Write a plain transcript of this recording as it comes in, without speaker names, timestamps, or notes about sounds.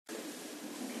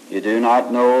You do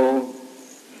not know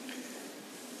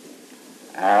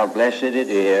how blessed it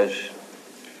is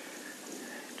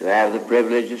to have the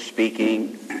privilege of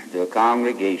speaking to a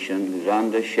congregation whose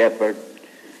under shepherd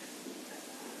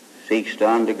seeks to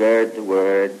undergird the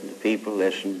word. The people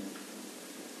listen.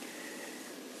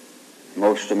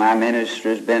 Most of my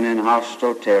ministry has been in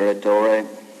hostile territory,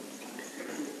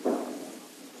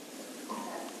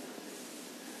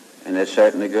 and it's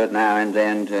certainly good now and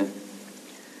then to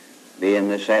be in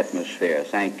this atmosphere.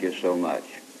 Thank you so much.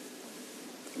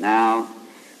 Now,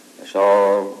 let's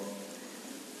all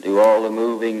do all the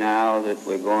moving now that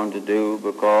we're going to do,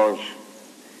 because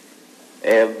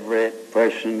every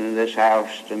person in this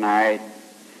house tonight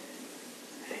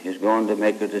is going to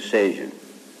make a decision.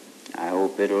 I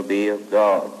hope it'll be of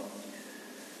God.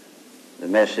 The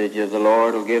message of the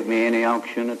Lord will give me any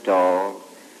unction at all.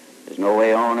 There's no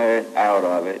way on earth out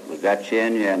of it. We've got you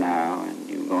in here now, and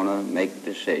you're going to make a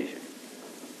decision.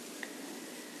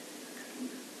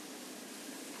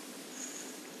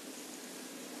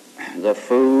 The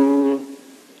fool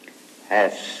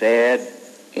hath said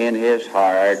in his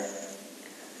heart,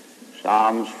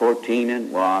 Psalms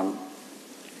 14:1,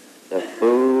 the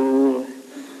fool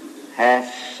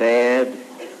hath said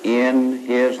in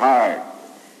his heart.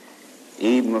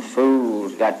 Even a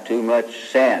fool's got too much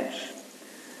sense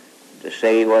to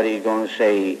say what he's going to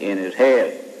say in his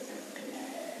head.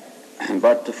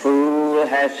 But the fool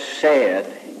hath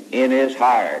said in his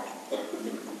heart,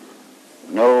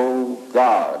 no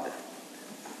God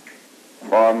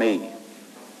for me.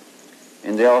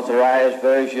 In the Authorized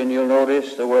Version, you'll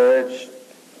notice the words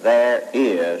there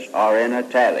is are in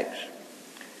italics.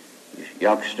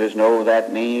 Youngsters know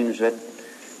that means that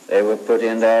they were put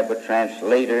in there by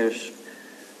translators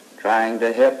trying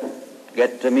to help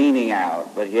get the meaning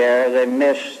out, but here they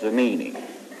miss the meaning.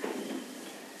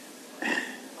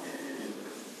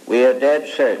 We are dead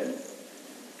certain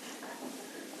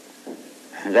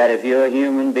that if you're a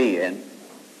human being,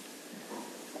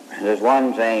 there's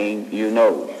one thing you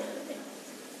know.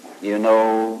 You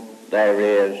know there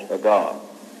is a God.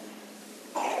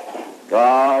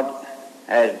 God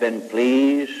has been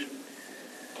pleased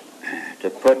to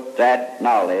put that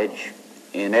knowledge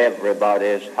in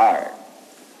everybody's heart.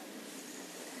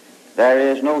 There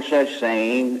is no such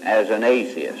thing as an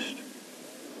atheist.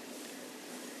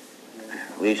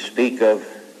 We speak of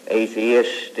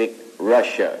atheistic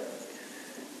Russia.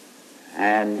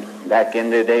 And back in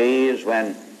the days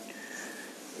when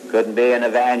couldn't be an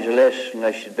evangelist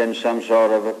unless you'd been some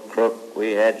sort of a crook,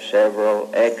 we had several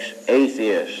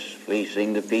ex-atheists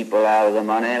fleecing the people out of the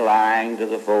money, lying to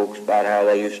the folks about how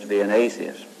they used to be an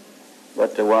atheist.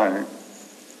 But they weren't.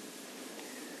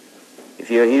 If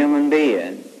you're a human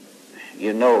being,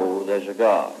 you know there's a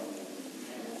God.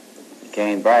 You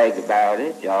can't brag about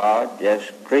it. God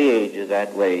just created you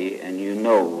that way, and you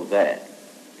know that.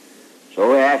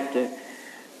 So we have to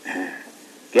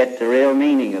get the real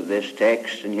meaning of this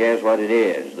text, and here's what it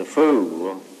is. The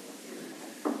fool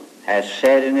has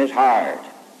said in his heart,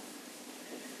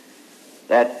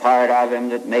 that part of him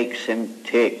that makes him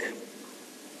tick,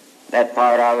 that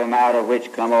part of him out of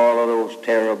which come all of those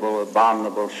terrible,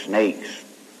 abominable snakes.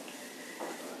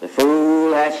 The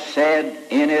fool has said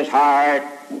in his heart,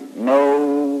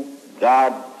 no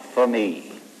God for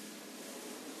me.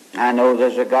 I know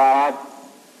there's a God.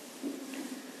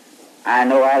 I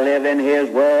know I live in his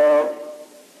world.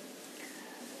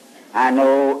 I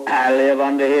know I live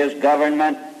under his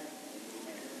government.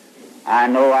 I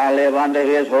know I live under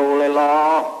his holy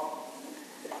law.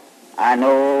 I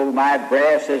know my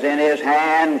breath is in his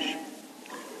hands,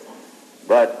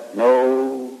 but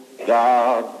no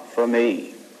God for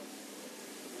me.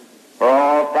 For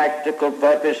all practical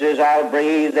purposes, I'll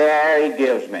breathe the air he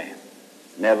gives me.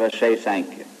 Never say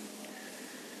thank you.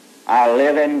 I'll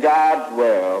live in God's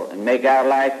world and make out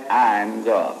like I'm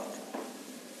God.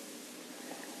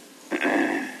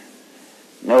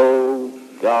 No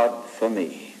God for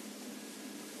me.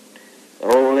 The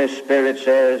Holy Spirit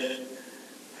says,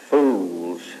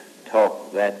 fools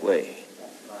talk that way.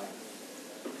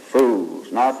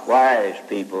 Fools, not wise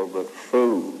people, but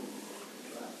fools.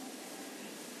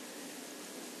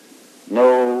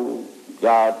 No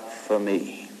God for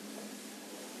me.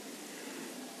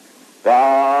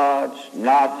 God's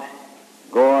not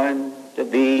going to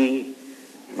be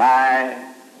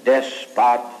my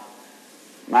despot,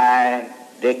 my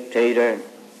dictator.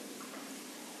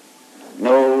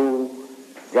 No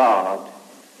God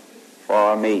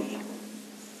for me.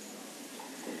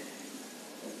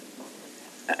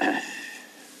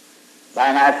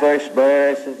 By my first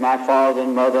birth of my father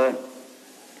and mother,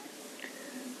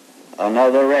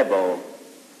 another rebel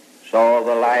saw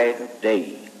the light of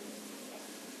day.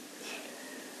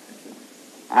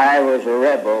 I was a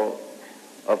rebel,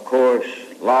 of course,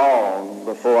 long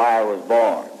before I was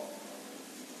born.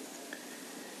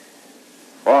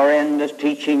 For in the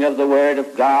teaching of the Word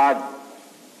of God,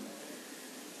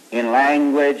 in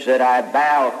language that I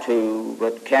bow to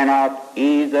but cannot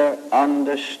either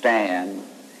understand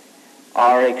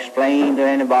or explain to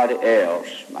anybody else,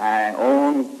 my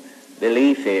own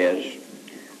belief is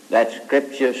that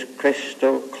Scripture's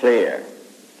crystal clear,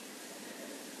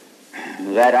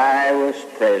 that I was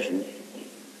present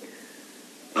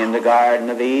in the Garden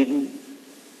of Eden,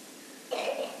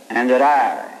 and that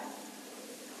I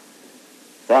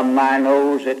thumbed my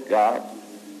nose at God,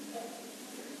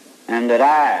 and that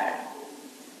I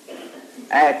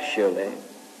actually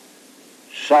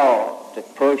sought to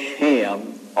push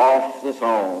him off the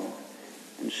throne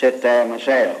and sit there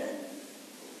myself.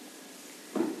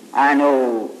 I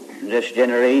know this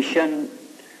generation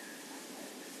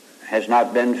has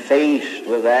not been faced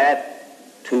with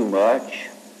that too much,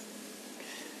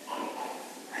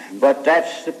 but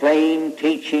that's the plain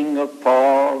teaching of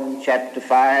Paul in chapter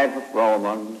 5 of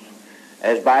Romans.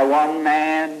 As by one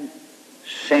man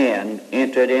sin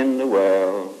entered in the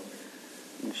world,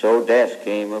 and so death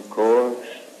came, of course.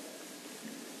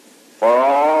 For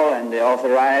all, and the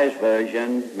Authorized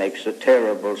Version makes a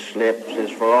terrible slip,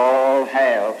 says, for all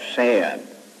have sinned.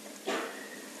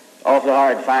 Awfully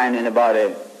hard to find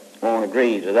anybody won't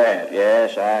agree to that.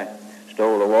 Yes, I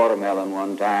stole a watermelon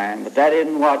one time, but that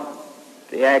isn't what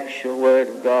the actual Word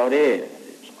of God is.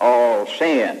 It's all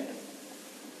sin.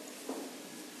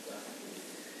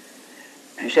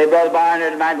 And you say, Brother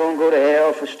Barnard, am I going to go to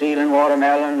hell for stealing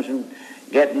watermelons and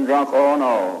getting drunk? Oh,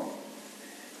 no.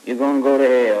 You're going to go to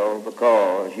hell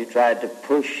because you tried to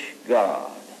push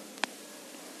God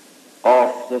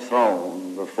off the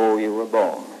throne before you were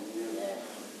born.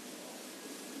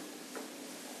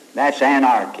 That's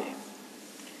anarchy.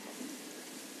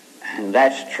 And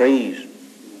that's treason.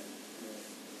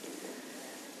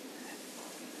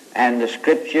 And the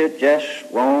Scripture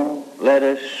just won't let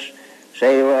us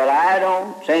say, well, I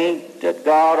don't think that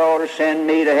God ought to send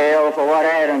me to hell for what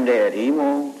Adam did. He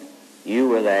won't. You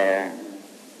were there.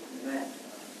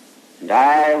 And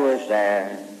I was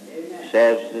there,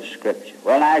 says the Scripture.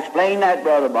 Well, I explain that,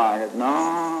 Brother Barnard. No,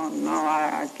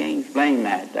 I can't explain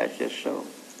that. That's just so.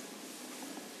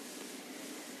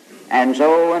 And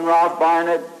so when Rolfe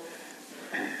Barnard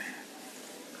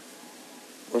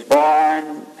was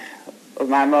born of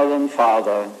my mother and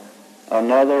father,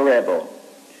 another rebel,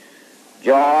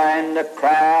 joined the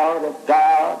crowd of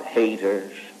God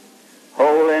haters,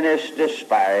 holiness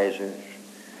despisers,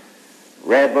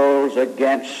 rebels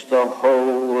against the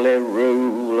holy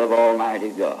rule of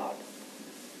Almighty God.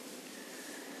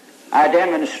 I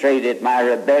demonstrated my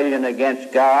rebellion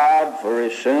against God, for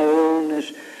as soon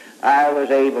as I was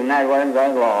able, and that wasn't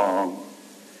very long,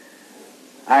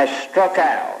 I struck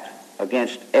out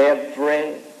against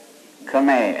every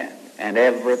command and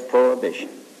every prohibition.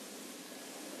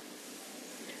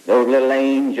 Those little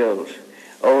angels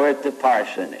over at the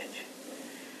parsonage,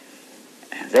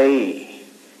 they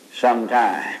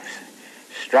sometimes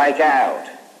strike out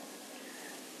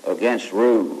against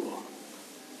rule.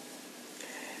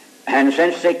 And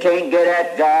since they can't get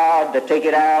at God, they take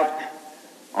it out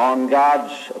on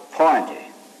God's appointee,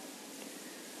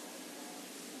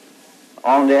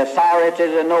 on the authority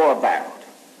they know about.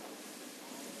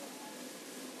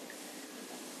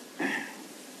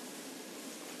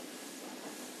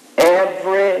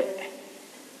 Every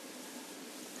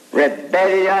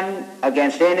rebellion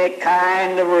against any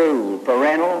kind of rule,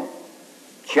 parental,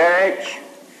 church,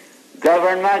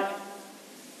 government,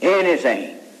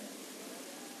 anything,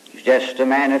 is just a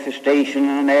manifestation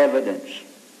and evidence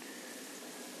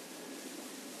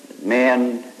that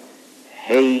men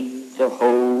hate the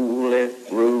holy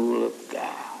rule of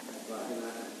God.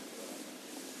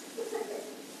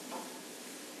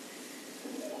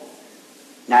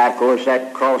 Now, of course,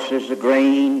 that crosses the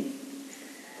grain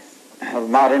of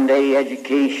modern day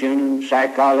education,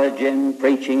 psychology, and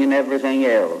preaching and everything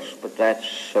else, but that's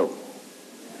so.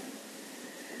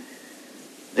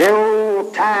 The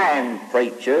old-time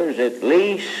preachers at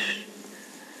least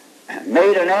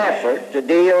made an effort to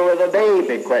deal with the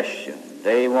baby question.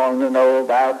 They wanted to know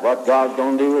about what God's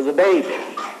going to do with the baby.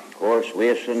 Of course,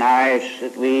 we're so nice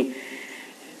that we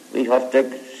have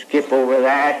to skip over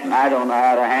that, and I don't know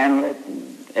how to handle it and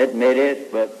admit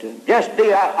it, but just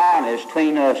be honest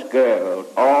between us girls.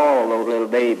 All those little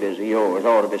babies of yours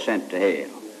ought to be sent to hell.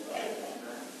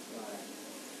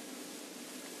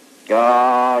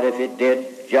 God, if it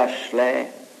did justly,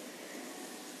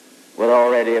 would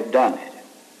already have done it.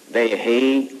 They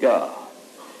hate God.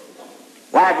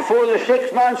 Why, before they're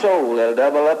 6 months old, they'll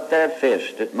double up their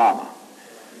fist at Mama.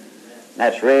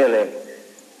 That's really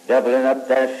doubling up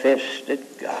their fist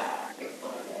at God.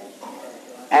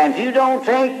 And if you don't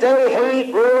think they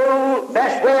hate rule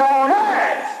best way on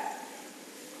earth,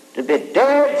 to be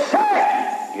dead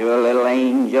certain your little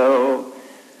angel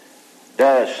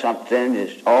does something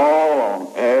that's all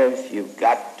on earth you've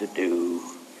got to do.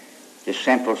 Just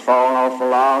simple falling off a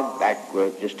log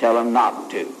backward, just tell them not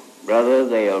to. Brother,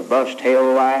 they'll bust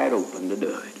hell wide open to do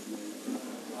it.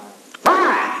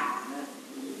 Why?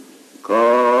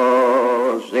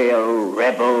 Because they are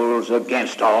rebels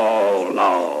against all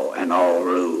law and all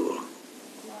rule.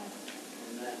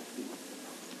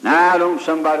 Now, don't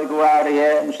somebody go out of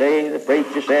here and say the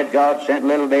preacher said God sent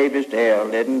little babies to hell.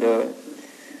 Didn't do it.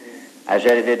 I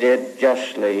said if he did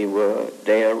justly, he would.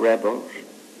 They are rebels.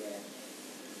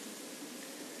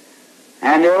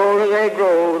 And the older they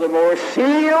grow, the more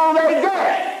seal they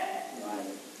get.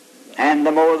 And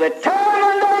the more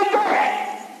determined they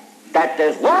get that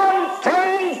there's one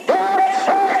thing dead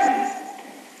certain.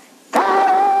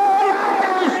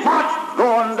 God is not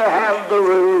going to have the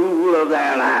rule of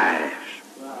their lives.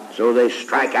 So they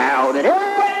strike out at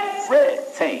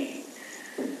everything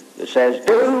that says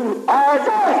do or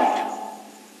don't.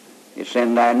 It's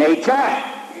in their nature.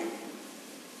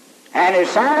 And his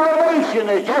salvation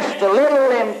is just a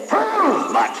little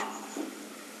improvement.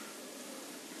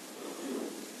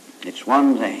 It's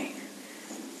one thing.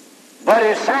 But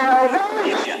his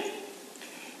salvation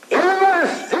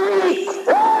is the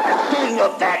crushing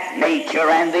of that nature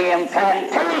and the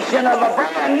implantation of a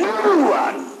brand new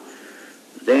one.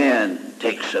 Then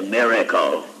takes a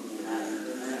miracle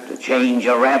to change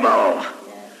a rebel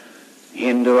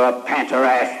into a panter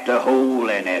after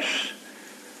holiness,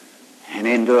 and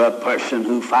into a person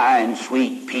who finds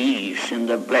sweet peace in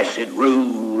the blessed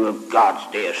rule of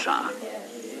God's dear Son.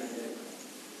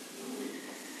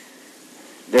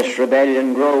 This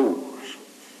rebellion grows.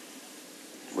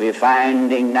 We're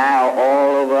finding now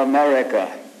all over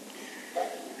America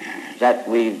that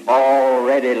we've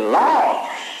already lost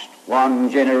one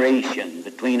generation.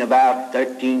 Between about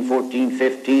 13, 14,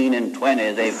 15, and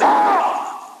 20, they've gone.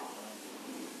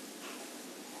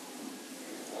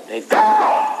 They've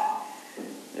gone.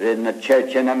 There isn't a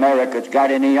church in America that's got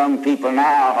any young people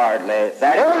now hardly at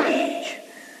that age,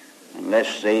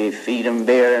 unless they feed them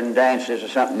beer and dances or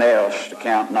something else to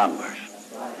count numbers.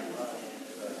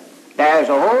 There's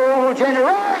a whole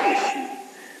generation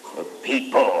of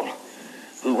people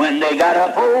who, when they got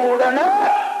up old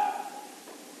enough,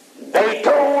 they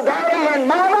told Daddy and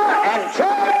Mama and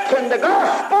church and the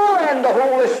gospel and the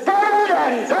Holy Spirit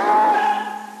and God,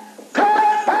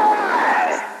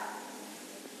 goodbye.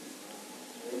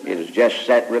 It is just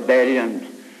that rebellion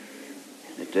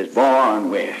that is born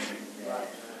with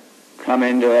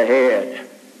coming to a head.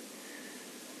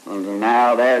 Until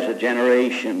now there's a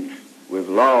generation we've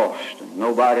lost, and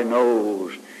nobody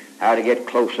knows how to get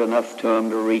close enough to them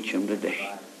to reach them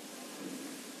today.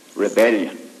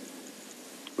 Rebellion.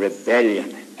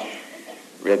 Rebellion.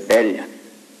 Rebellion.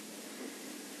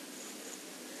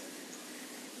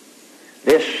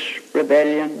 This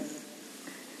rebellion,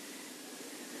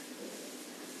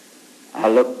 I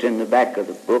looked in the back of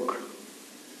the book,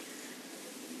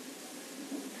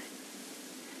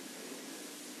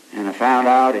 and I found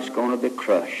out it's going to be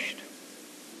crushed.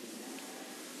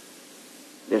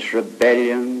 This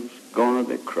rebellion's going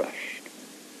to be crushed.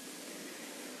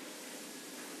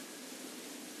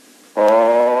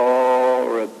 All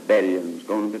rebellion's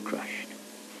going to be crushed.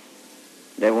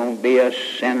 There won't be a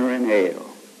sinner in hell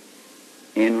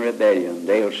in rebellion.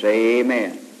 They'll say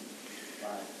amen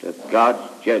to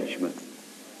God's judgment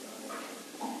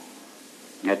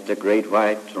at the great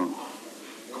white throne.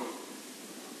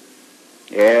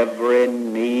 Every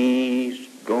knee's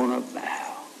gonna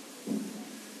bow.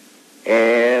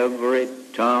 Every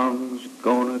tongue's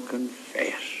gonna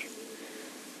confess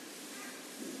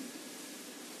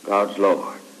God's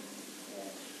Lord.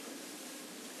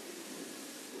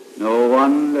 No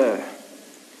wonder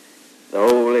the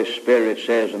Holy Spirit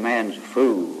says a man's a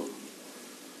fool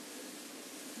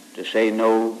to say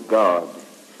no God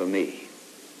for me.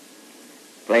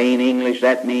 Plain English,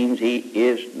 that means he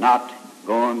is not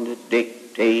going to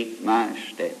dictate my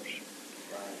steps.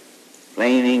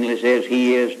 Plain English is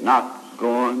he is not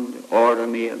going to order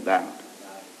me about.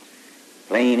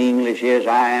 Plain English is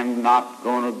I am not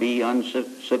going to be under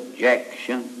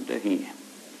subjection to him.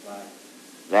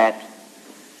 That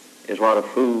is what a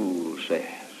fool says.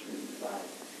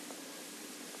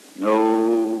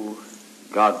 No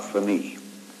God for me.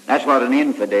 That's what an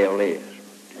infidel is.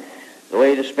 The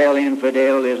way to spell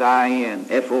infidel is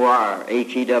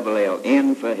I-N-F-O-R-H-E-L-L,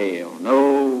 in for hell.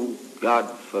 No God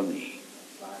for me.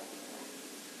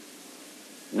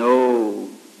 No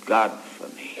God for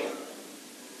me.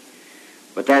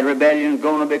 But that rebellion is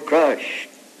going to be crushed.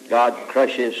 God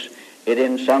crushes it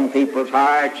in some people's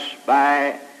hearts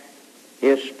by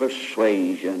his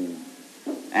persuasion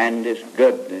and his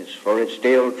goodness. For it's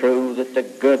still true that the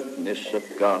goodness of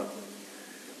God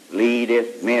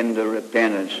leadeth men to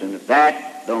repentance. And if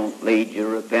that don't lead you to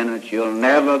repentance, you'll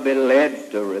never be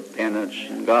led to repentance.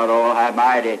 And God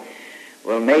Almighty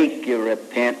will make you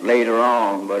repent later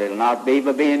on, but it'll not be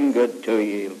by being good to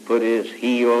you. He'll put his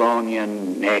heel on your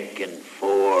neck and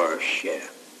force you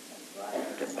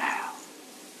to bow.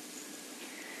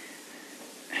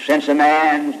 Since a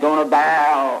man's going to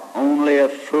bow, only a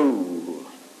fool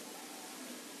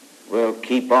will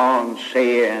keep on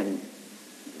saying,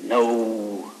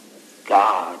 no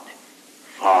God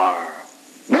for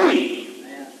me.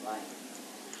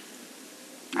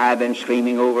 I've been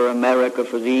screaming over America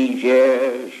for these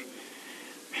years.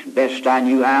 Best I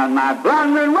knew how in my blood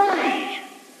and raised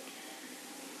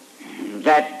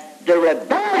that the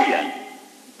rebellion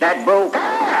that broke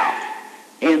out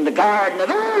in the Garden of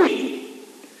Eden,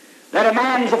 that a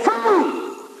man's a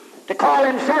fool to call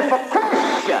himself a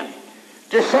Christian,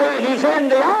 to say he's in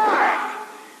the ark,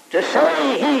 to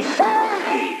say he's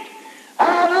saved,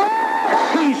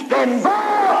 unless he's been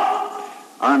brought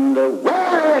under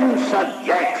willing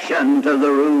subjection to the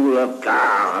rule of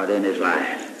God in his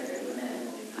life.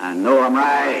 I know I'm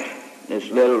right.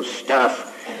 This little stuff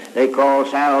they call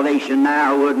salvation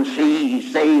now wouldn't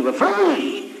save a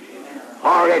flea,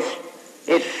 for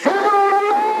it's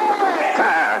filled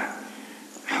America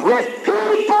with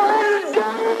people in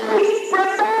deep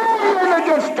rebellion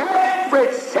against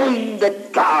everything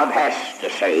that God has to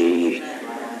say,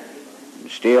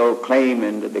 and still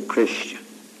claiming to be Christian.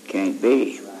 Can't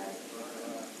be.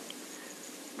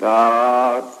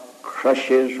 God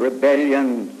crushes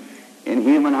rebellion in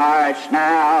human hearts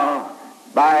now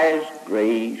by his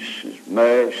grace, his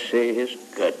mercy, his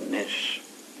goodness.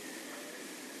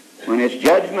 When it's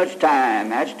judgment's time,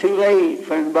 that's too late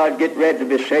for anybody to get ready to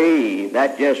be saved.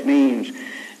 That just means,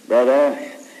 brother,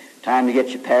 time to get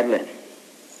you paddling.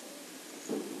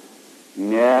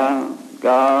 Yeah,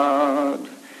 God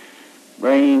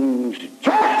brings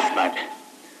judgment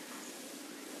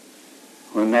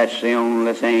when that's the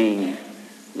only thing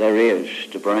there is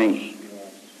to bring.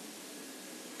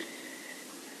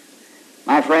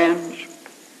 My friends,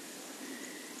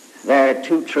 there are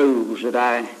two truths that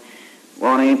I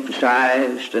want to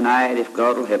emphasize tonight, if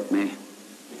God will help me.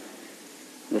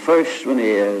 The first one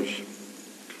is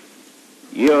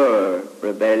your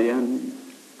rebellion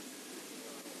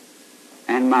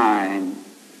and mine,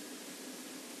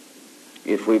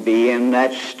 if we be in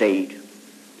that state,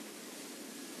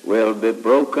 will be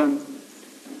broken,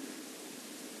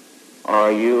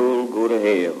 or you'll go to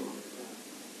hell.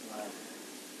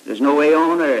 There's no way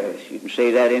on earth you can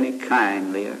say that any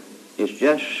kindlier. It's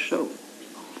just so.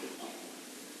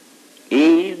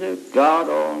 Either God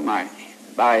Almighty,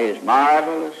 by his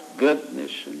marvelous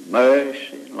goodness and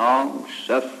mercy,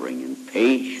 long-suffering and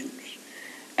patience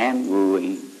and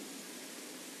wooing,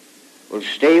 will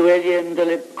stay with you until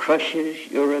it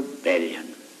crushes your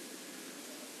rebellion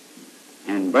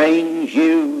and brings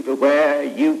you to where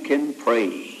you can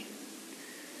pray,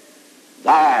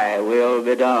 thy will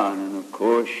be done. And of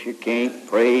course you can't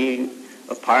pray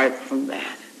apart from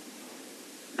that.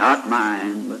 Not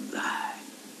mine, but thine.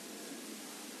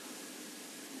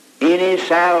 Any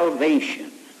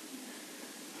salvation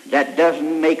that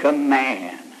doesn't make a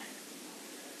man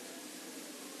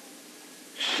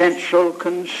central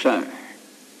concern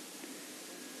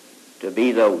to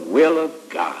be the will of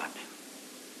God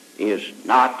is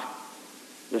not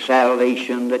the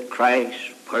salvation that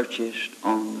Christ purchased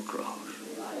on the cross.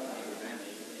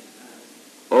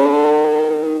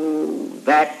 Oh,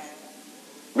 that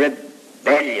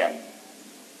rebellion.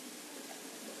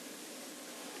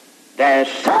 There's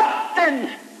something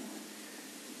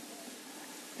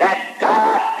that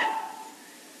God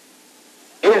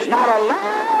is not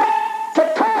allowed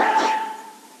to touch.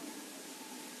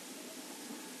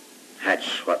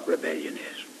 That's what rebellion is.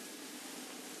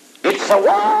 It's the one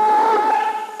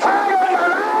part of your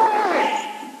life.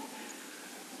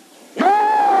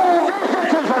 No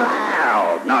visitors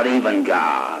allowed, not even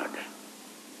God.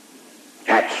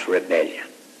 That's rebellion.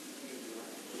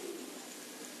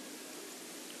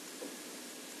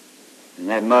 And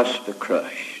that must be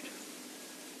crushed.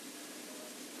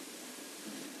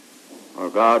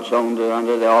 Or God's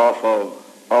under the awful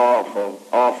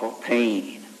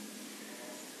pain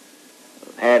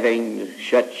of having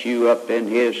shut you up in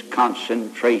his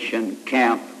concentration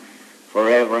camp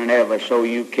forever and ever so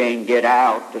you can't get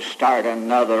out, to start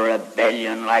another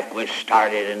rebellion like was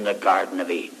started in the Garden of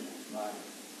Eden.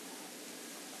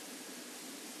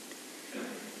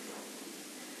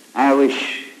 I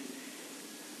wish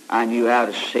I knew how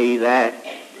to say that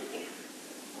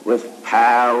with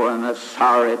power and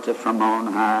authority from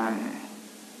on high.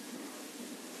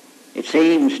 It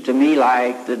seems to me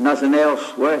like there's nothing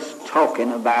else worth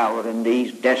talking about in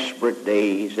these desperate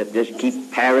days, that just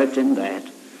keep parroting that,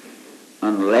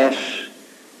 unless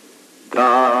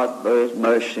God, by his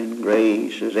mercy and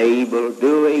grace, is able,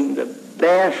 doing the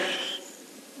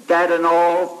best that an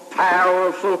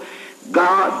all-powerful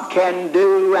God can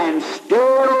do and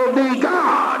still be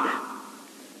God.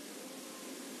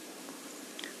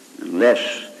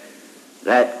 Unless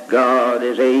that God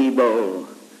is able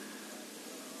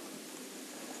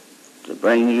to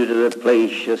bring you to the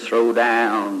place you throw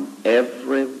down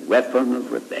every weapon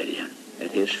of rebellion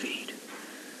at his feet.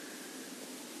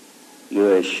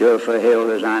 You're as sure for hell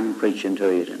as I'm preaching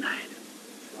to you tonight.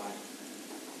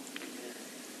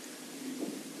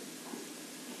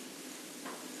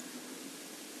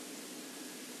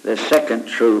 The second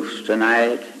truth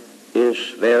tonight is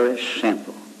very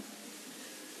simple.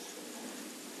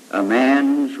 A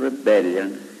man's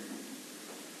rebellion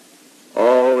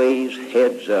always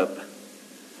heads up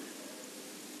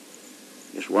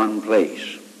just one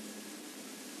place.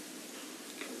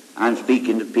 I'm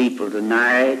speaking to people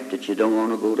tonight that you don't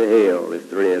want to go to hell if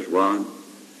there is one.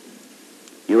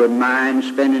 You wouldn't mind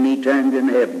spending eternity in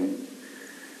heaven.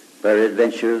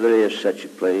 Peradventure there is such a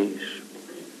place.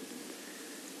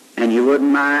 And you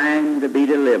wouldn't mind to be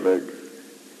delivered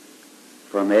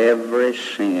from every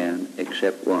sin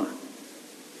except one.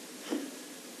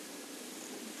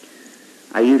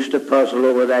 I used to puzzle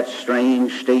over that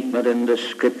strange statement in the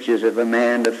Scriptures: if a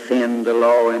man offend the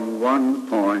law in one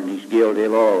point, he's guilty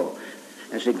of all.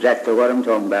 That's exactly what I'm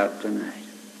talking about tonight.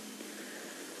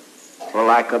 For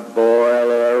like a boil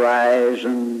or a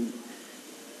rising,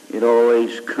 it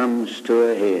always comes to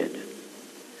a head.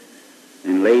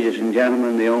 And ladies and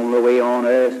gentlemen, the only way on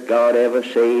earth God ever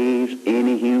saves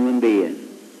any human being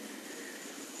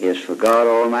is for God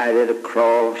Almighty to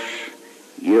cross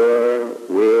your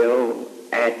will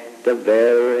at the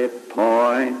very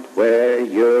point where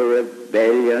your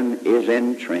rebellion is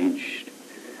entrenched,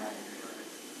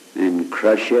 and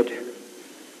crush it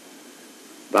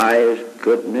by his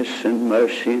goodness and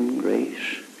mercy and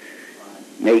grace.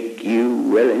 Make you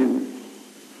willing.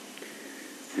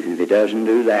 And if he doesn't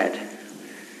do that,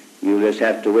 you just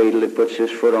have to wait till he puts his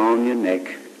foot on your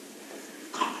neck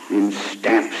and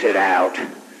stamps it out,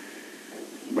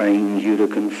 brings you to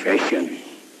confession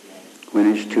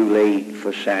when it's too late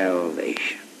for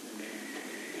salvation.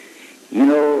 You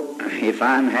know, if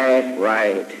I'm half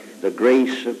right, the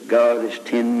grace of God is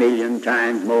 10 million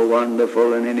times more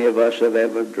wonderful than any of us have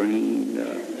ever dreamed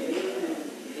of.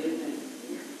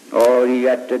 All you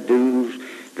got to do is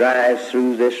drive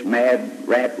through this mad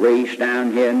rat race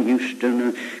down here in Houston.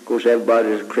 Of course,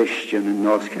 everybody's a Christian in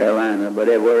North Carolina, but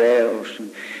everywhere else.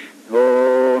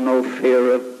 No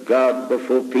fear of God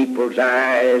before people's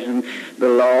eyes, and the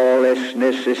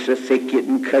lawlessness is so thick you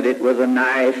can cut it with a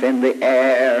knife in the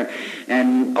air,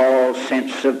 and all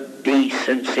sense of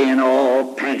decency and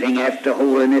all panting after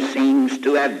holiness seems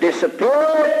to have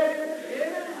disappeared.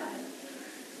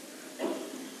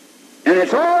 And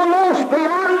it's almost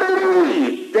beyond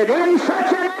belief that in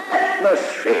such an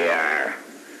atmosphere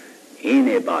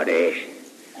anybody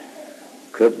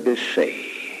could be saved.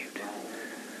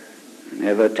 And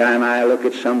every time I look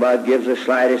at somebody that gives the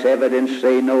slightest evidence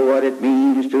they know what it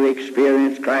means to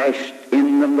experience Christ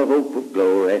in them, the hope of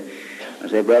glory, I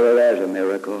say, brother, there's a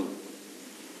miracle.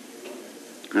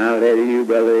 I'll tell you,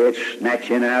 brother, it's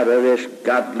snatching out of this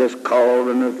godless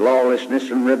cauldron of lawlessness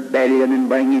and rebellion and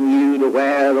bringing you to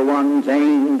where the one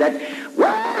thing that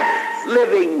worth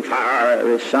living for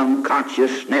is some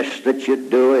consciousness that you're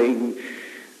doing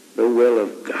the will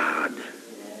of God.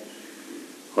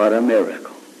 What a miracle.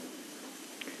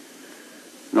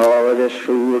 All of this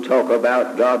fool talk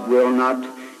about God will not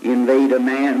invade a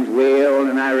man's will,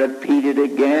 and I repeat it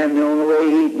again, the only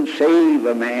way he can save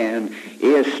a man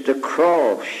is to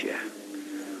cross you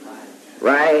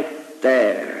right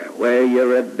there where your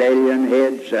rebellion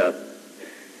heads up.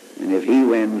 And if he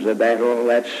wins the battle,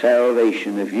 that's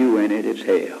salvation. If you win it, it's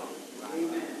hell.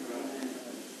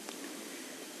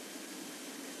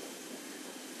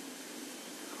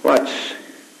 What's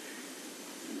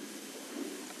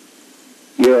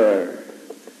your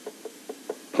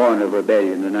point of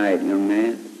rebellion tonight, young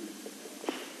man?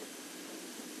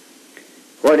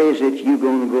 What is it you're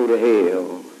going to go to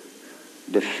hell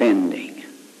defending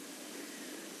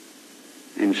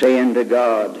and saying to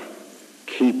God,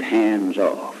 keep hands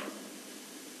off?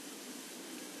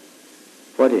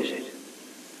 What is it?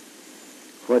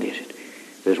 What is it?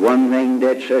 There's one thing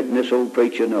dead certain this old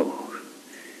preacher knows.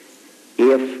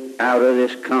 If out of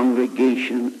this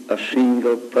congregation a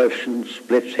single person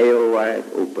splits hell wide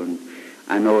open,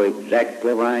 I know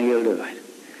exactly why he'll do it.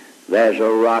 There's a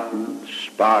rotten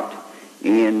spot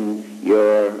in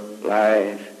your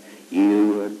life.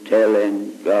 You are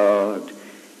telling God,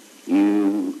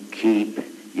 you keep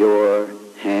your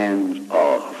hands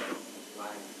off.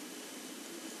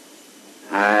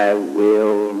 I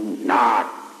will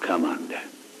not come under.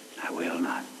 I will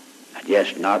not. I'm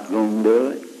just not going to do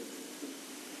it.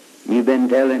 You've been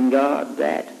telling God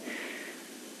that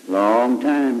long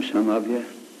time, some of you.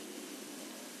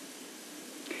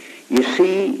 You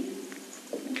see,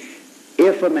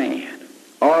 if a man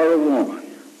or a woman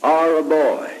or a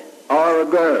boy or a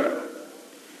girl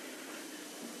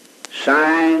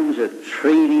signs a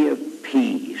treaty of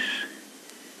peace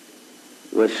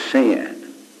with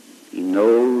sin, he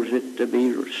knows it to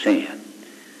be sin,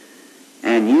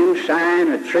 and you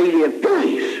sign a treaty of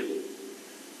peace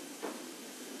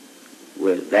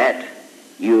with that,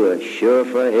 you are sure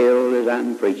for hell as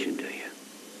I'm preaching to you.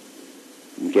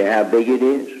 Don't care how big it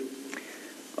is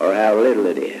or how little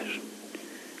it is.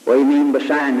 What do you mean by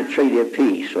signing the treaty of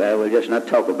peace? Well, we'll just not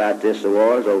talk about this. The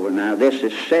war's over now. This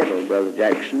is settled, Brother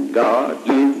Jackson. God,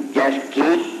 you just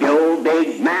keep your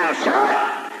big mouth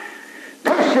shut.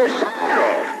 This is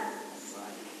settled.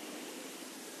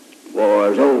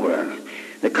 War's over.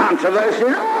 The controversy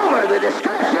is over. The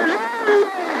discussion is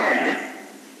ended.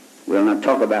 We'll not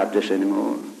talk about this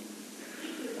anymore.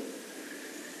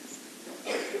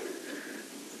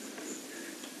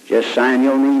 Just sign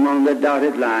your name on the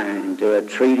dotted line to a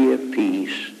treaty of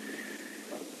peace.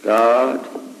 God,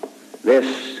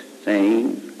 this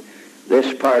thing,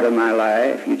 this part of my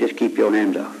life, you just keep your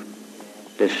hands off.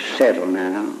 Just settle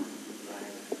now.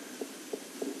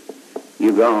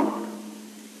 You're gone.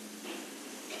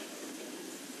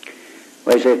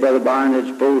 Well, he says, Brother Barnard,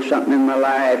 suppose something in my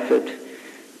life that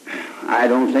I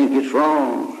don't think it's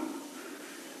wrong.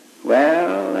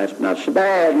 Well, that's not so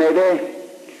bad, maybe.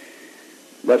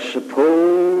 But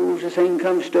suppose the thing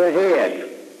comes to a head,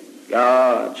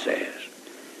 God says.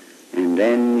 And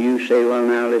then you say, well,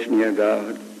 now listen here,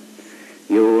 God.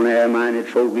 You old narrow-minded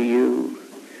fogey, you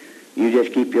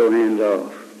just keep your hands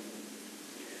off.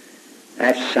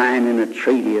 That's signing a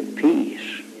treaty of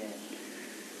peace.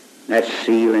 That's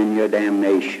sealing your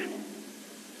damnation.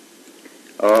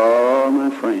 Oh, my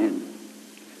friend.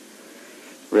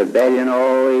 Rebellion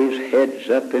always heads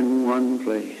up in one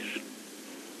place.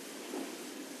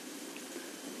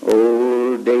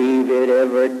 Old David,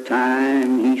 every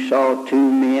time he saw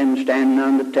two men standing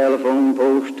on the telephone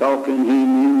post talking, he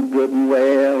knew good and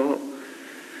well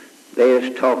they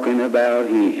was talking about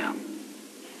him.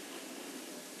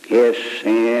 His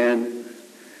sin,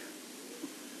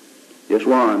 just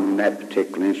one in that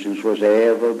particular instance, was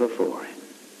ever before him.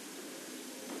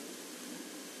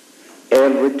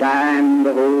 Every time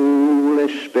the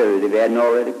Holy Spirit, if he hadn't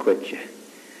already quit you,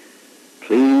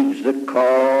 pleads the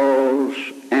cause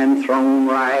and throne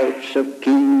rights of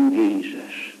King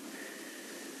Jesus,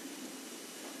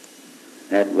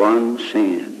 that one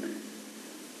sin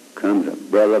comes up.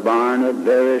 Brother Barnard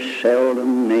very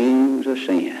seldom names a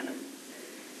sin,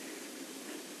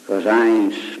 because I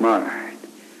ain't smart,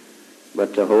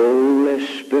 but the Holy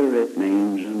Spirit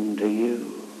names them to you.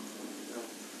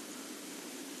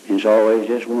 It's always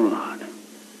just one.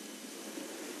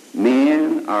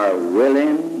 Men are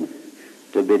willing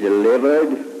to be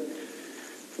delivered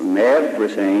from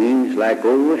everything. Like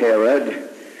old Herod.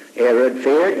 Herod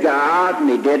feared God, and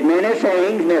he did many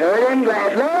things, and he heard him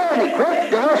gladly, and he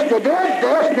quit this, and he did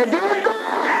this, and he did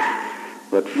that.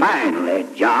 But finally,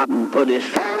 John put his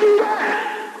finger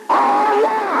on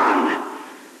one,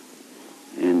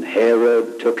 and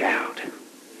Herod took out.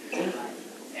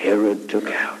 Herod took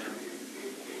out.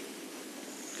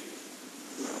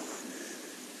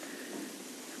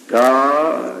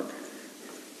 God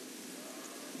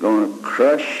going to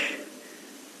crush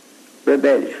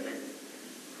rebellion.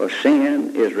 For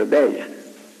sin is rebellion.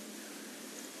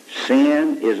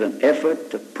 Sin is an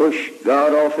effort to push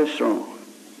God off his throne.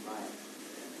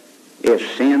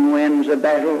 If sin wins the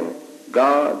battle,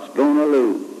 God's going to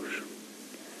lose.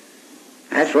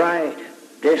 That's right.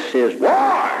 This is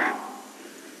war.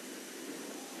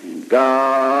 And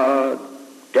God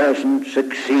doesn't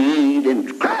succeed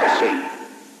in crushing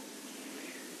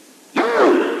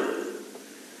you.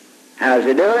 How does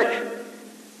he do it?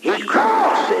 He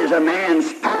crosses a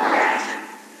man's path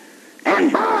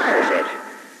and bars it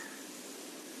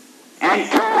and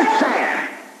camps there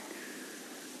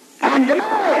and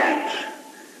demands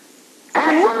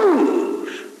and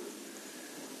woos.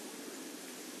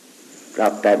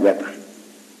 Drop that weapon.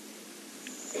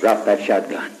 Drop that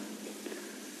shotgun.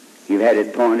 You've had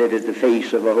it pointed at the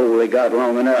face of a holy God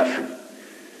long enough.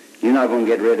 You're not going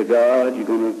to get rid of God. You're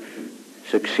going to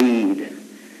succeed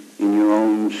in your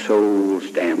own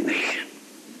soul's damnation.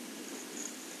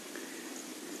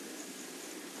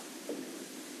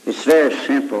 It's very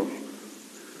simple.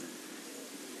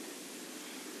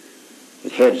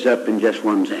 It heads up in just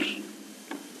one thing.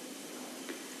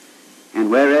 And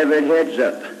wherever it heads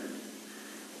up,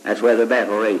 that's where the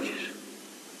battle rages.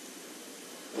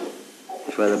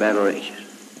 That's where the battle rages.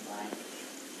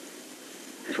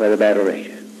 That's where the battle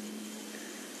rages.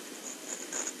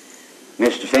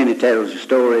 Mr. Finney tells the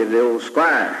story of the old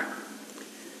squire.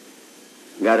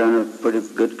 Got on a pretty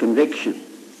good conviction.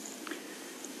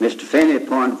 Mr. Finney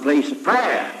appointed a place of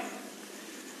prayer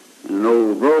in an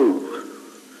old grove.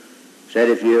 Said,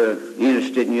 if you're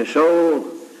interested in your soul,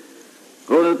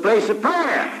 go to the place of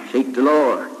prayer. Seek the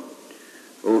Lord.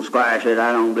 Old squire said,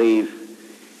 I don't believe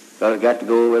I've got to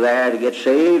go over there to get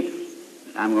saved.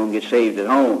 I'm going to get saved at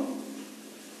home.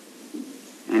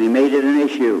 And he made it an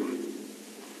issue.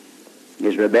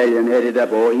 His rebellion headed up.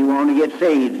 Oh, he wanted to get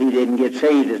saved. He didn't get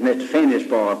saved as Mr. Finney's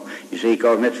fault. You see,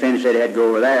 because Mr. Finney said he had to go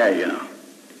over there, you know.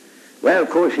 Well, of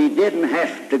course, he didn't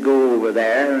have to go over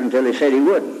there until he said he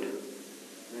wouldn't.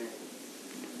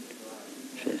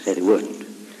 Said he wouldn't.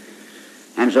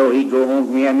 And so he'd go home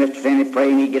from here, Mr. Finney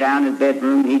praying. He'd get down in his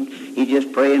bedroom. He'd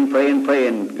just pray and pray and pray,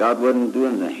 and God wouldn't do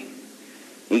anything.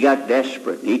 He got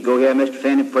desperate. He'd go here, Mr.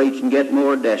 Finney preach, and get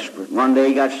more desperate. One day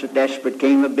he got so desperate,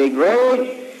 came a big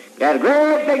rain. Got a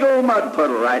great big old mud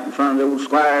puddle right in front of the old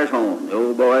squire's home. The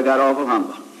old boy got awful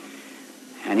humble.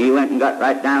 And he went and got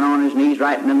right down on his knees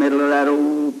right in the middle of that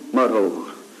old mud hole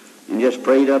and just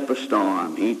prayed up a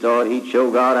storm. He thought he'd show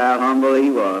God how humble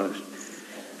he was.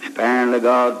 Apparently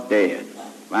God did.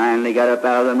 Finally got up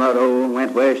out of the mud hole and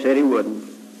went where he said he wouldn't.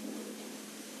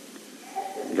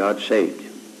 God saved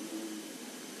him.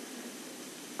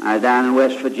 I was down in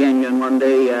West Virginia, and one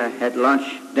day I had lunch,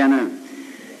 dinner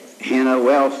in a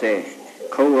wealthy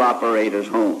coal operator's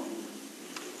home.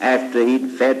 After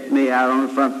he'd fed me out on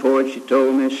the front porch, he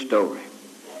told me a story.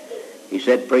 He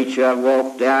said, preacher, I've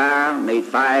walked the aisle, made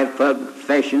 5 public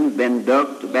confessions, been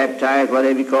ducked, baptized,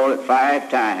 whatever you call it, 5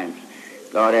 times.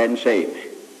 God hadn't saved me.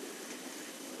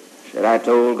 Said, I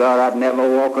told God I'd never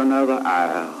walk another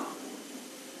aisle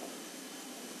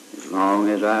as long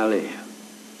as I live.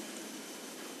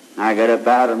 I got up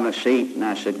out of my seat and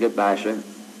I said, goodbye, sir.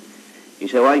 He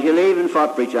said, what are you leaving for,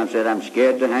 preacher? I said, I'm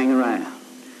scared to hang around.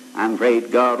 I'm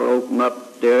afraid God will open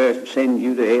up the earth and send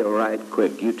you to hell right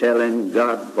quick. You telling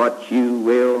God what you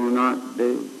will not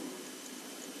do.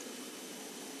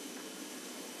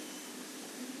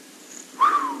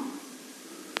 Whew.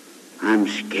 I'm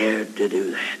scared to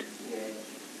do that.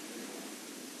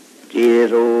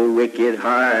 His old wicked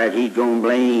heart, he's going to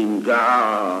blame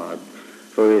God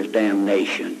for his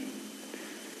damnation.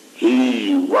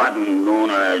 He wasn't going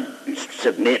to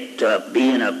submit to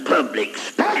being a public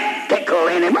spectacle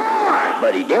anymore,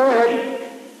 but he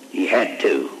did. He had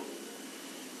to.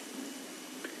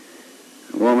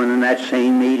 A woman in that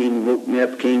same meeting woke me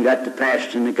up, came, got to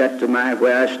pastor, and got to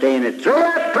where I was staying at 3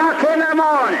 o'clock in the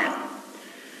morning.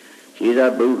 She's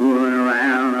a boo-hooing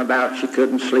around about she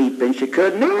couldn't sleep and she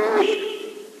couldn't eat.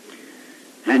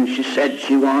 And she said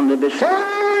she wanted to be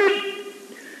saved.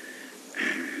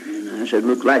 I said,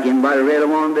 looked like anybody really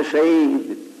wanted to be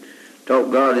saved.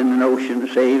 Talked God in the notion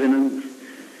of saving them.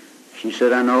 She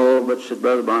said, I know, but said,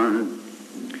 Brother Barnard,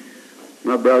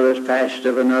 my brother's pastor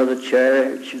of another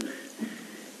church.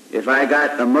 If I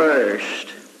got immersed,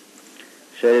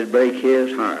 said it'd break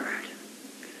his heart.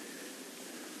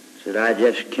 Said, I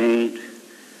just can't.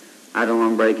 I don't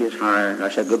want to break his heart.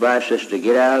 I said, goodbye, sister.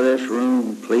 Get out of this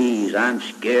room, please. I'm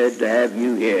scared to have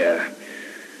you here.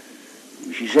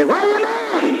 She said, what do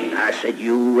you mean? I said,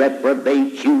 you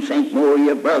reprobate. You think more of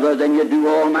your brother than you do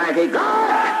Almighty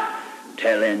God.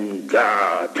 Telling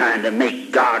God, trying to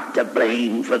make God to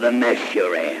blame for the mess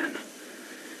you're in.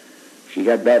 She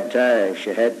got baptized.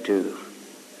 She had to.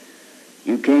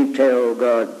 You can't tell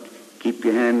God, keep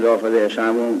your hands off of this.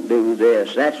 I won't do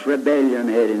this. That's rebellion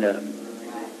heading up.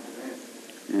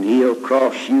 And he'll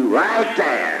cross you right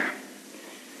there,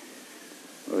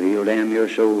 or he'll damn your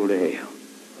soul to hell.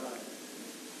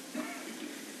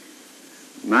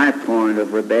 My point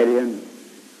of rebellion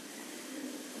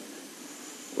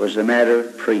was the matter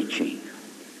of preaching.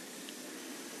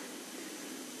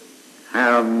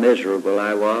 how miserable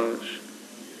I was.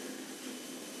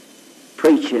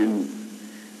 Preaching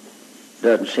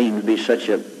doesn't seem to be such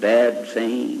a bad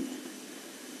thing.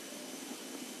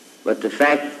 But the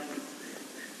fact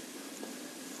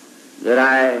that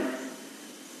I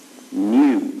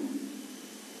knew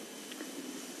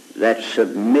that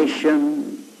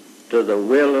submission to the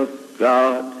will of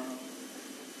God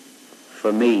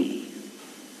for me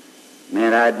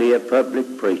meant I'd be a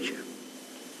public preacher.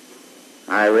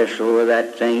 I wrestled with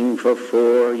that thing for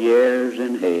 4 years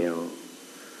in hell.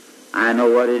 I know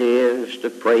what it is to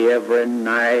pray every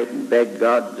night and beg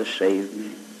God to save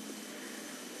me.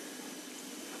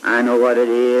 I know what it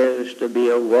is to be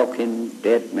a walking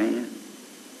dead man.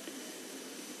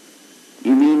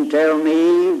 You mean tell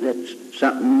me that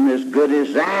something as good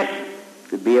as that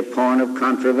could be a point of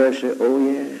controversy? Oh,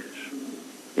 yes.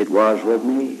 It was with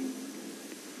me.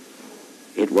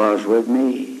 It was with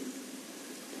me.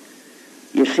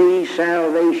 You see,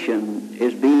 salvation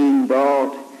is being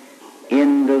brought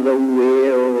into the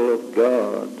will of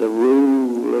God, the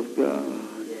rule of God.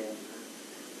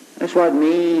 That's what it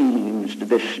means to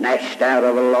be snatched out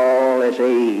of a lawless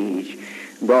age,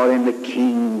 brought into the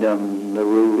kingdom, the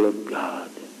rule of God.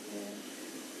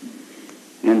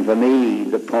 And for me,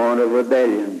 the point of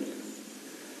rebellion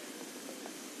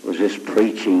was this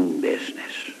preaching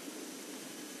business.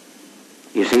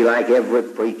 You see, like every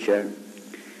preacher,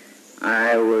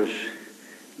 I was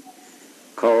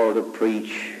called to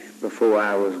preach before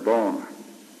I was born.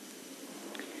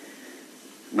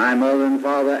 My mother and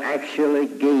father actually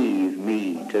gave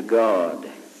me to God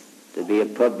to be a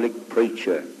public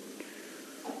preacher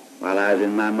while I was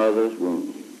in my mother's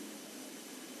womb.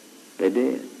 They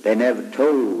did. They never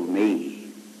told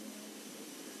me.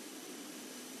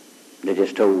 They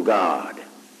just told God.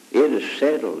 It is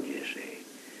settled, you see.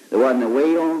 There wasn't a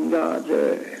way on God's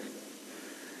earth.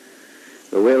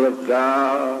 The will of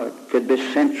God could be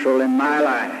central in my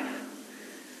life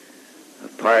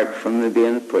apart from me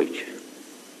being a preacher.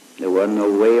 There wasn't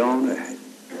no way on earth.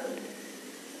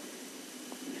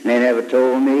 They never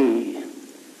told me.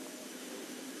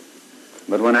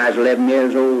 But when I was 11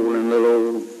 years old in a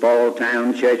little old Ball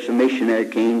Town church, a missionary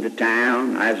came to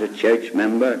town. I was a church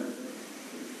member.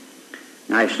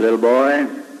 Nice little boy,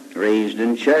 raised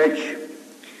in church,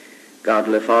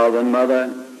 godly father and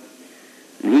mother.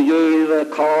 And he gave a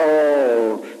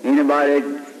call. Anybody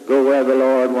go where the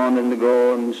Lord wanted him to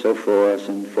go and so forth.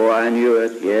 And before I knew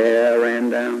it, I ran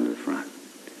down to the front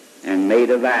and made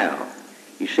a vow.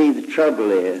 You see, the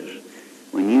trouble is,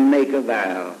 when you make a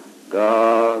vow,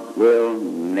 God will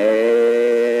never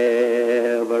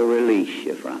release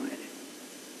you from it.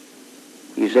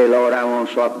 You say, Lord, I won't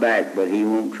swap back, but he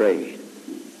won't trade.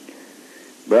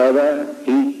 Brother,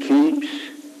 he keeps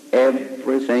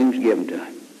everything's given to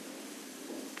him.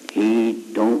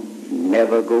 He don't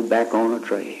never go back on a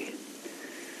trade.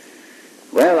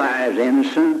 Well, I was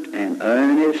innocent and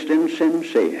earnest and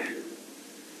sincere.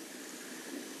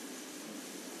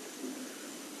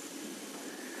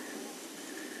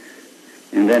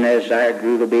 And then as I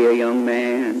grew to be a young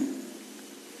man,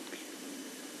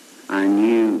 I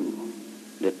knew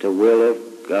that the will of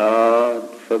God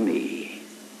for me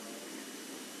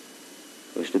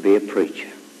was to be a preacher.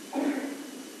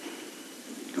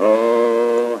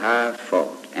 Oh, I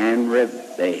fought and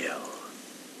rebelled.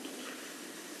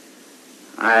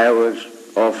 I was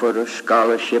offered a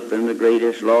scholarship in the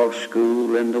greatest law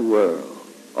school in the world.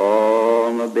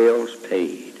 All my bills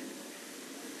paid.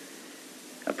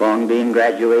 Upon being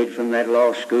graduated from that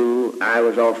law school, I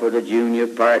was offered a junior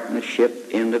partnership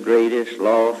in the greatest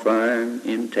law firm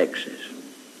in Texas.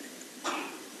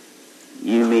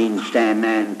 You mean stand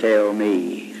there and tell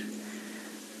me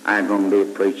I'm going to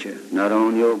be a preacher? Not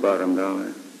on your bottom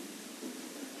dollar.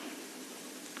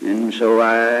 And so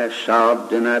I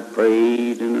sobbed and I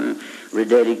prayed and I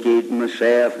rededicated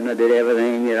myself and I did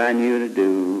everything that I knew to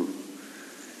do.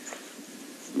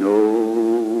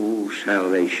 No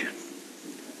salvation.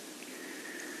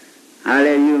 I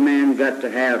tell you, a man's got to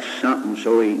have something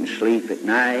so he can sleep at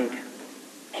night.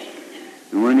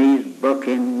 And when he's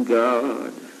bucking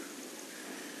God,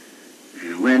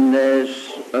 when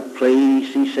there's a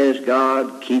place, he says,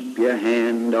 God, keep your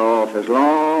hand off. As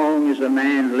long as a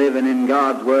man's living in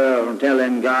God's world and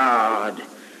telling God,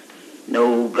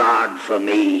 no God for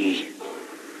me.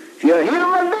 If you're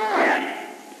human being,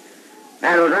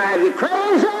 that'll drive you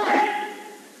crazy.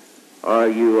 Or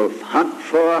you'll hunt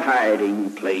for a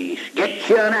hiding place. Get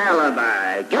you an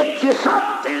alibi. Get you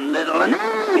something that'll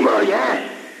enable you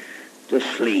to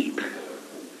sleep.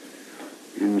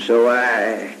 And so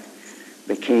I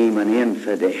became an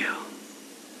infidel.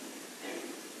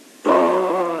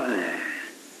 Boy,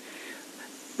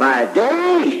 by death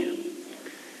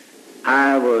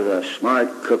a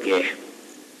smart cookie.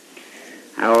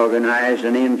 I organized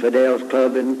an infidels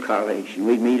club in college, and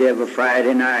we'd meet every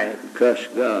Friday night and cuss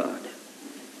God.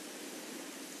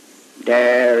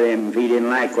 Dare him, if he didn't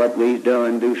like what we was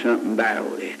doing, do something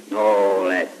about it. All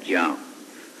that junk.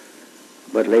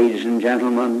 But ladies and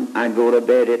gentlemen, I'd go to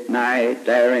bed at night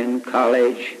there in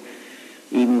college,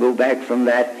 even go back from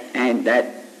that and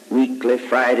that weekly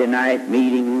Friday night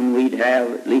meeting when we'd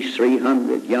have at least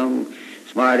 300 young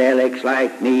smart alecks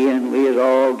like me, and we was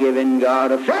all giving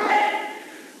God a fight.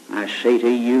 I say to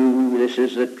you, this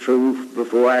is the truth.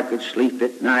 Before I could sleep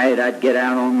at night, I'd get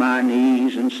out on my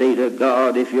knees and say to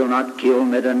God, if you'll not kill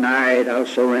me tonight, I'll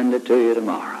surrender to you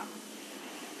tomorrow.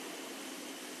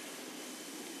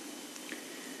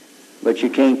 But you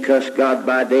can't cuss God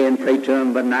by day and pray to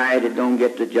him by night. It don't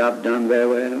get the job done very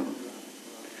well.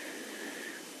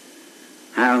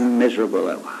 How miserable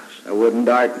I was. I wouldn't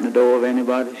darken the door of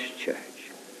anybody's church.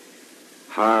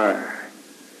 Hard,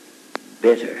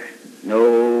 bitter,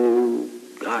 no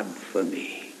God for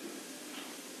me.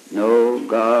 No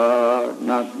God,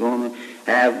 not going to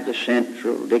have the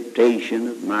central dictation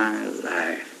of my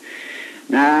life.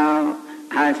 Now,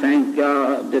 I thank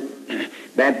God that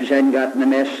Baptists hadn't gotten the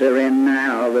mess they're in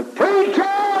now. The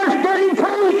preachers didn't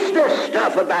preach this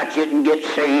stuff about you can get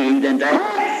saved, and to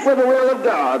heck with the will of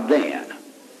God then.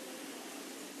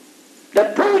 The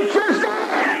preachers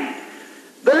then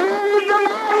believed the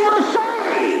man was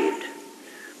saved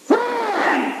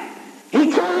when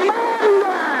he came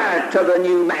under to the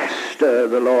new master,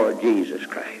 the Lord Jesus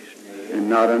Christ. And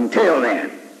not until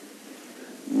then.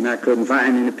 And I couldn't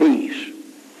find any peace.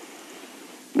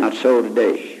 Not so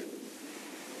today.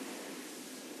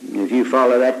 If you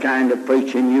follow that kind of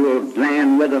preaching, you'll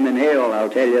land with them in hell, I'll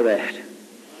tell you that.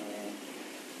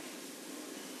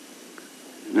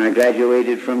 And I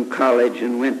graduated from college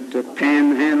and went to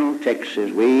Panhandle,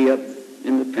 Texas, way up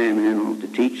in the Panhandle to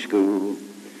teach school.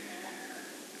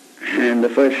 And the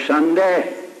first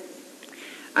Sunday,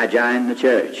 I joined the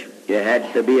church. You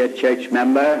had to be a church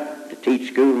member to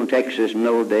teach school in Texas in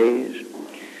those days.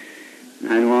 I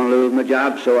didn't want to lose my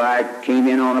job, so I came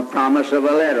in on a promise of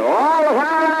a letter. All the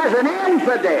while I was an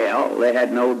infidel, they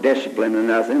had no discipline or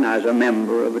nothing. I was a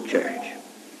member of a church.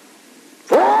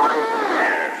 4 years.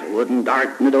 I wouldn't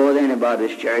darken the door of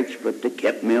anybody's church, but they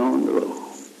kept me on the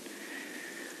road.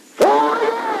 4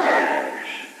 years.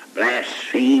 I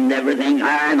blasphemed everything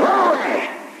high and holy,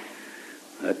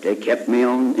 but they kept me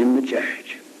on in the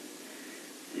church.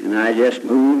 And I just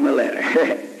moved my letter.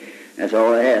 That's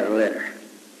all I had, a letter.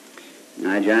 And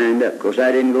I joined up. Of course,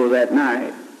 I didn't go that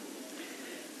night.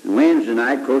 And Wednesday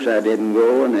night, of course, I didn't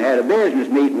go. And they had a business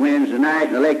meeting Wednesday night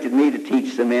and elected me to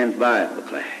teach the men's Bible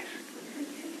class.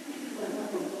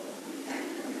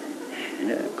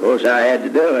 And of course, I had to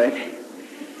do it.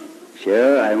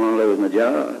 Sure, I didn't want to lose my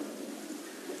job.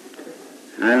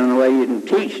 I don't know why you can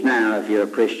teach now if you're a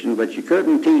Christian, but you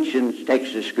couldn't teach in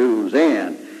Texas schools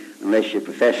then unless you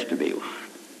professed to be one.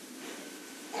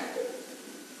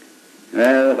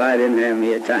 Well, if I didn't have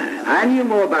me a time. I knew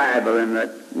more Bible than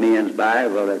that men's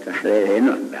Bible. They didn't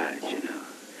know about it, you know.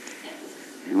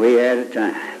 And we had a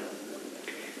time.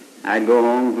 I'd go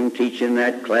home from teaching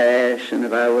that class, and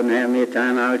if I wouldn't have me a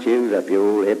time, I would choose up, you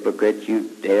old hypocrite, you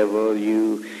devil,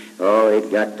 you. Oh,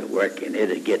 it got to working. It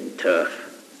was getting tough.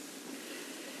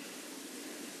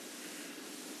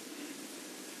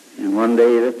 And one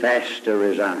day the pastor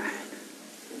resigned.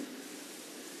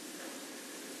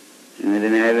 And they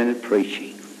didn't have any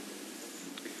preaching.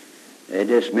 They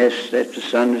dismissed after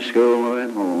Sunday school and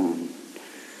went home.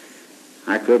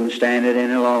 I couldn't stand it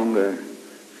any longer.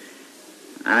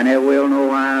 I never will know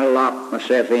why I locked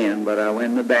myself in, but I went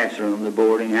in the bathroom, the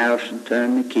boarding house, and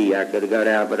turned the key. I could have got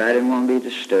out, but I didn't want to be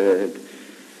disturbed.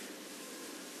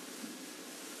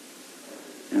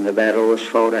 And the battle was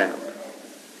fought out.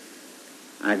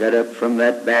 I got up from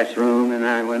that bathroom and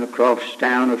I went across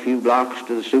town a few blocks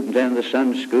to the superintendent of the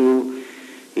Sunday school.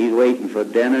 He's waiting for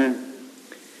dinner,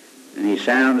 and he's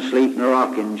sound asleep in a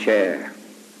rocking chair.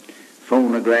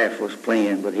 Phonograph was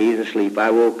playing, but he's asleep.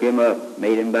 I woke him up,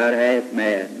 made him about half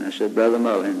mad, and I said, Brother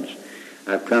Mullins,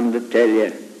 I've come to tell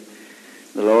you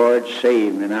the Lord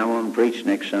saved me and I want to preach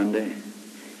next Sunday.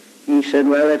 He said,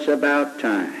 well, it's about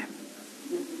time.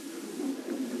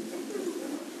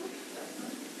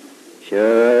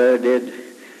 Sure did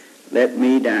let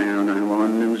me down. I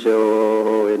wanted him so,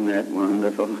 oh, isn't that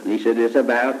wonderful? He said, it's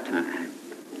about time.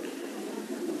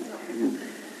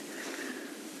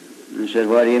 I said,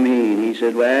 what do you mean? He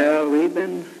said, well, we've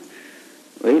been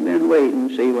waiting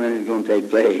to see when it's going to take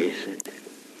place.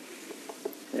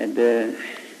 And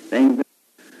things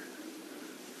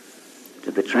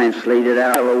to be translated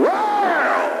out of the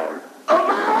world of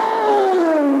my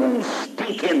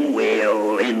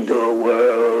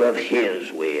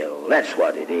his will. That's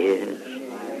what it is.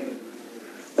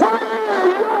 What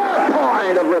is your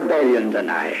point of rebellion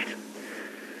tonight?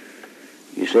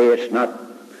 You say it's not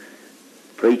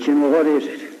preaching. Well, what is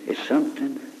it? It's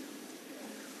something.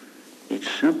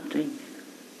 It's something.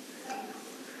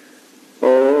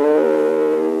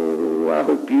 Oh, I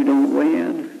hope you don't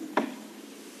win.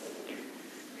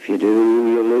 If you do,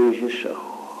 you'll lose your soul.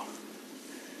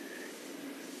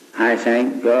 I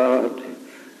thank God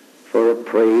for a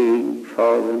praying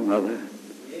father and mother.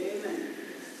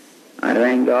 I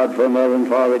thank God for a mother and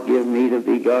father that give me to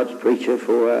be God's preacher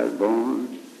before I was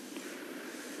born.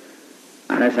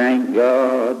 I thank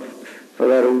God for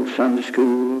that old Sunday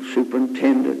school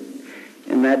superintendent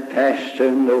and that pastor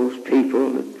and those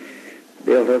people that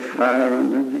built a fire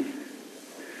under me.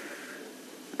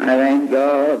 I thank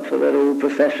God for that old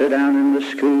professor down in the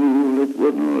school that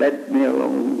wouldn't let me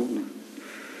alone.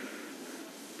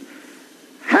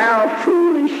 How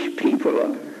foolish people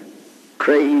are.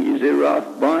 Crazy,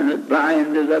 Rolfe, Barnard,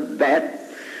 blind as a bat.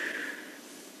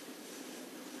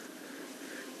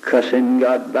 Cussing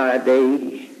God by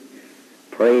day,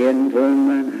 praying for him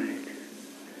by night.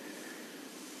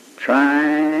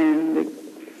 Trying to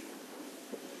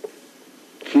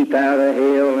keep out of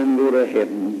hell and go to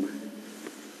heaven.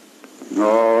 And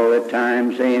all the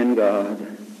time saying,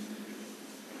 God,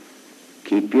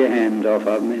 keep your hands off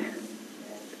of me.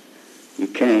 You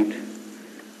can't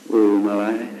rule my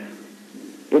life.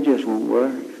 It just won't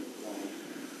work.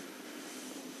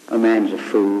 A man's a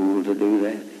fool to do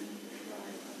that.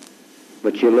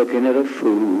 But you're looking at a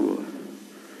fool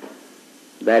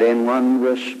that in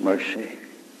wondrous mercy,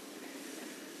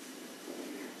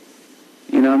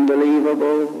 in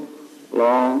unbelievable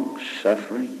long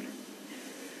suffering,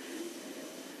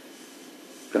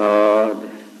 God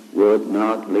would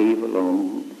not leave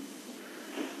alone.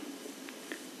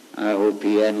 I hope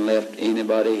he hadn't left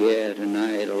anybody here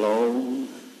tonight alone.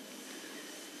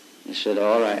 He said,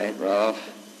 all right, Rolfe,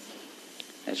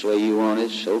 that's the way you want it,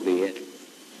 so be it.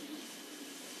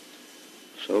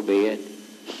 So be it.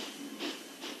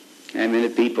 How many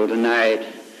people tonight,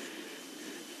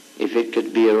 if it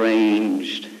could be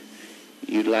arranged,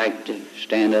 you'd like to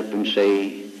stand up and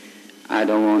say, I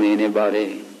don't want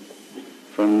anybody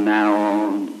from now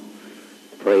on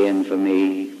praying for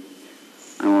me.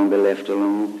 I want to be left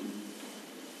alone.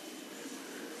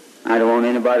 I don't want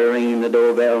anybody ringing the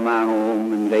doorbell of my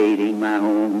home, invading my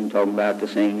home, and talking about the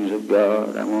things of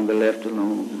God. I want to be left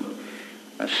alone.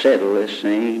 I settle this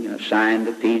thing. I signed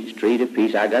the peace, treaty of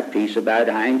peace. I got peace about it.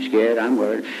 I ain't scared. I'm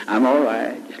worried. I'm all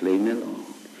right. Just leave me alone.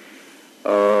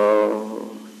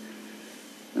 Oh,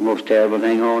 the most terrible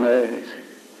thing on earth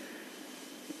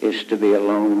is to be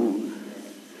alone.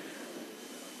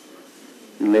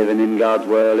 And living in God's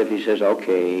world, if he says,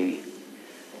 okay,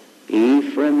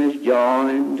 Ephraim is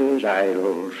joined to his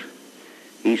idols.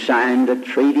 He signed a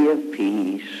treaty of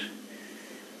peace.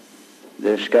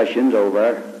 The discussion's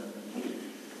over.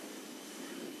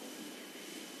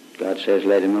 God says,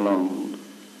 let him alone.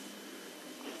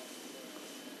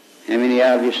 How many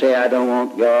of you say, I don't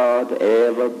want God to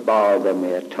ever bother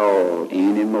me at all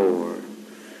anymore?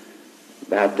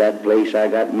 About that place I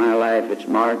got in my life, it's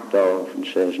marked off and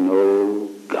says, no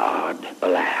God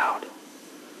allowed.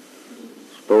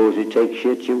 Suppose he takes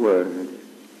you at your word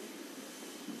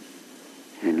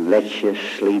and lets you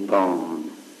sleep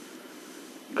on,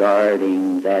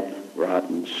 guarding that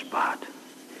rotten spot.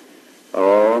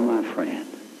 Oh, my friend,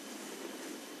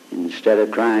 instead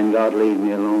of crying, God, leave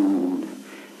me alone,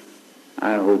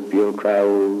 I hope you'll cry,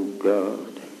 oh,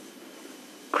 God,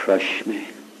 crush me,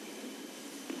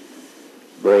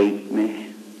 break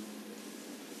me,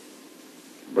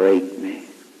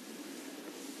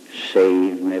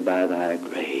 save me by thy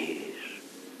grace.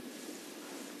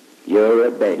 Your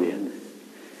rebellion.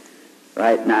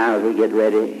 Right now, as we get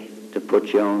ready to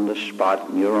put you on the spot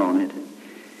and you're on it,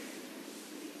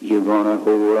 you're going to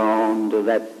hold on to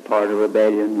that part of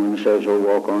rebellion when it says, oh,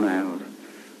 walk on out,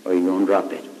 or you're going to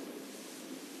drop it.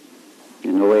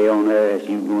 In the way on earth,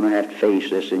 you're going to have to face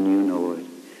this, and you know it.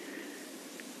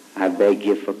 I beg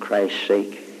you, for Christ's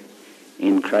sake,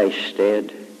 in Christ's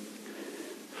stead,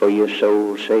 for your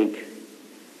soul's sake,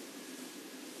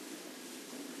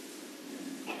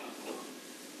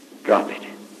 drop it.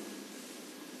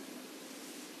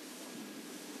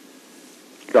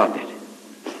 Drop it.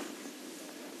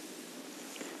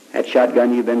 That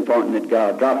shotgun you've been pointing at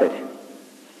God, drop it.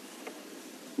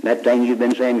 That thing you've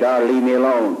been saying, God, leave me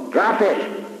alone, drop it.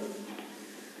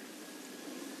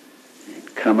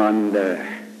 And come under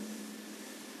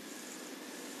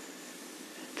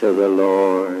to the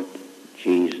Lord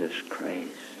Jesus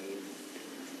Christ.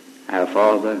 Our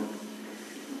Father,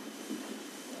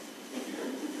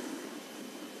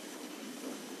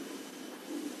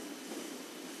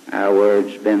 Our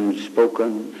word's been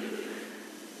spoken,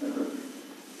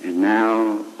 and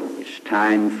now it's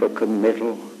time for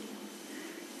committal.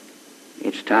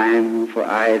 It's time for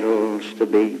idols to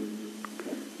be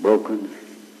broken,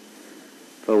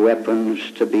 for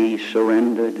weapons to be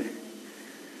surrendered,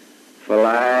 for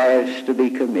lives to be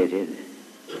committed.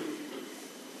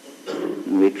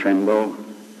 And we tremble,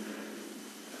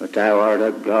 but thou art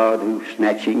a God who's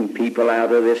snatching people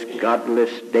out of this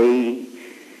godless day.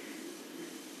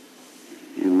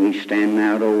 And we stand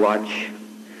now to watch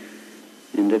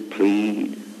and to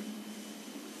plead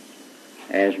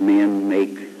as men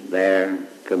make their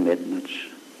commitments.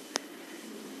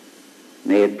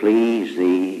 May it please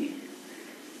thee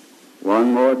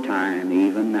one more time,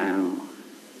 even now,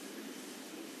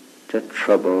 to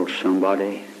trouble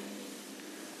somebody,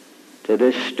 to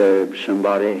disturb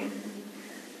somebody,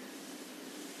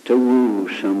 to woo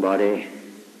somebody,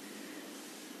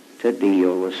 to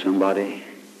deal with somebody.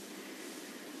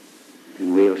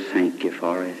 And we'll thank you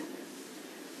for it.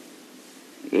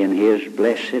 In his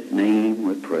blessed name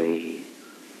we pray.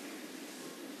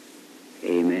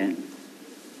 Amen.